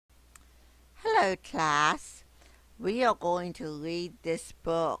Hello, class. We are going to read this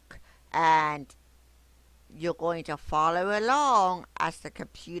book, and you're going to follow along as the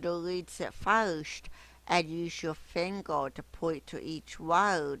computer reads it first and use your finger to point to each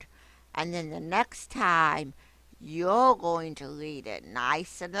word. And then the next time, you're going to read it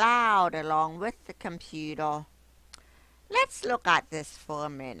nice and loud along with the computer. Let's look at this for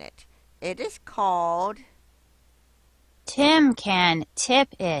a minute. It is called Tim Can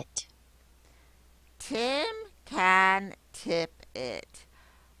Tip It. Tim Can Tip It.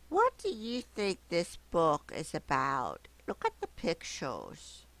 What do you think this book is about? Look at the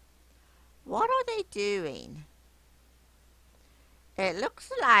pictures. What are they doing? It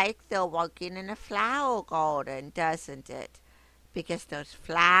looks like they're working in a flower garden, doesn't it? Because there's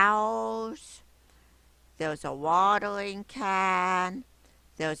flowers, there's a watering can,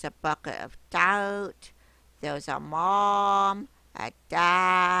 there's a bucket of dirt, there's a mom, a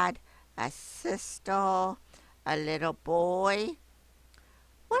dad, a sister, a little boy.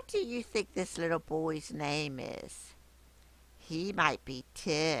 What do you think this little boy's name is? He might be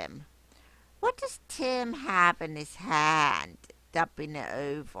Tim. What does Tim have in his hand, dumping it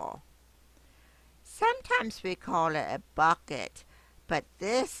over? Sometimes we call it a bucket, but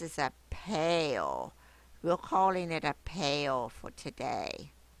this is a pail. We're calling it a pail for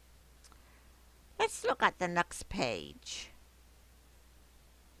today. Let's look at the next page.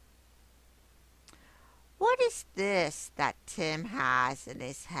 What is this that Tim has in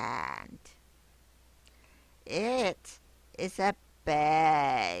his hand? It is a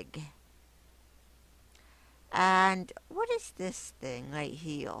bag. And what is this thing right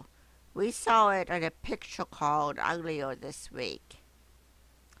here? We saw it on a picture card earlier this week.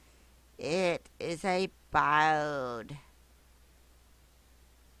 It is a bird.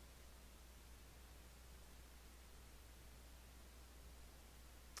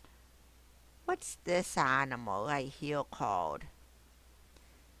 What's this animal right here called?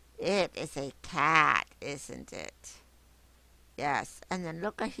 It is a cat, isn't it? Yes, and then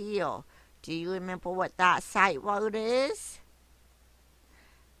look at here. Do you remember what that sight word is?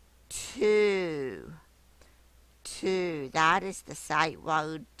 Two. Two. That is the sight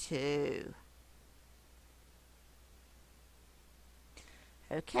word two.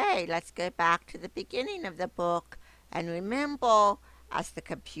 Okay, let's go back to the beginning of the book. And remember, as the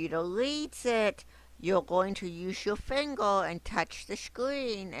computer reads it, you're going to use your finger and touch the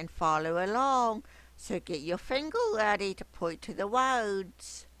screen and follow along. So get your finger ready to point to the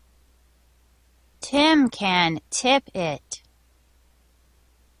words. Tim can tip it.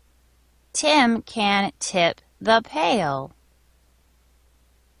 Tim can tip the pail.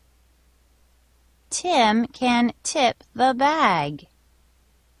 Tim can tip the bag.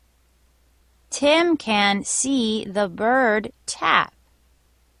 Tim can see the bird tap.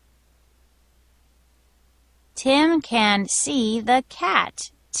 Tim can see the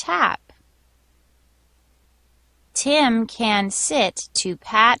cat tap. Tim can sit to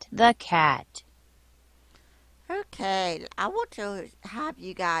pat the cat. Okay, I want to have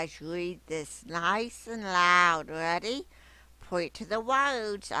you guys read this nice and loud. Ready? Point to the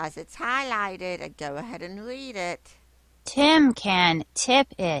words as it's highlighted and go ahead and read it. Tim can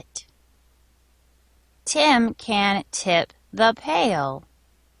tip it. Tim can tip the pail.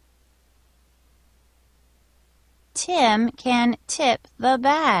 Tim can tip the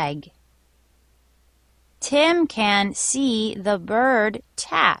bag. Tim can see the bird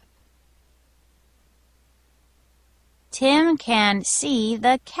tap. Tim can see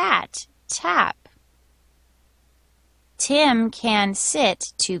the cat tap. Tim can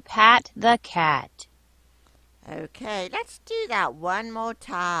sit to pat the cat. Okay, let's do that one more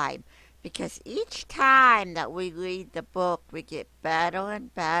time, because each time that we read the book, we get better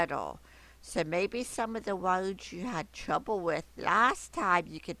and better. So maybe some of the words you had trouble with last time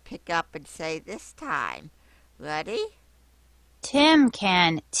you could pick up and say this time. Ready? Tim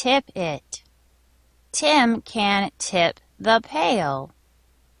can tip it. Tim can tip the pail.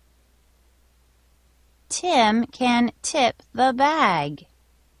 Tim can tip the bag.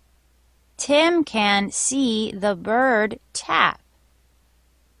 Tim can see the bird tap.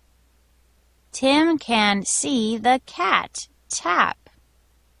 Tim can see the cat tap.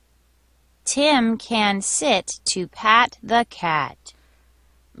 Tim can sit to pat the cat.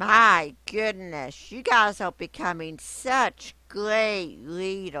 My goodness, you guys are becoming such great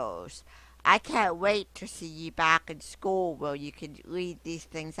readers. I can't wait to see you back in school where you can read these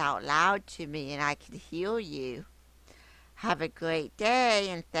things out loud to me and I can hear you. Have a great day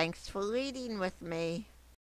and thanks for reading with me.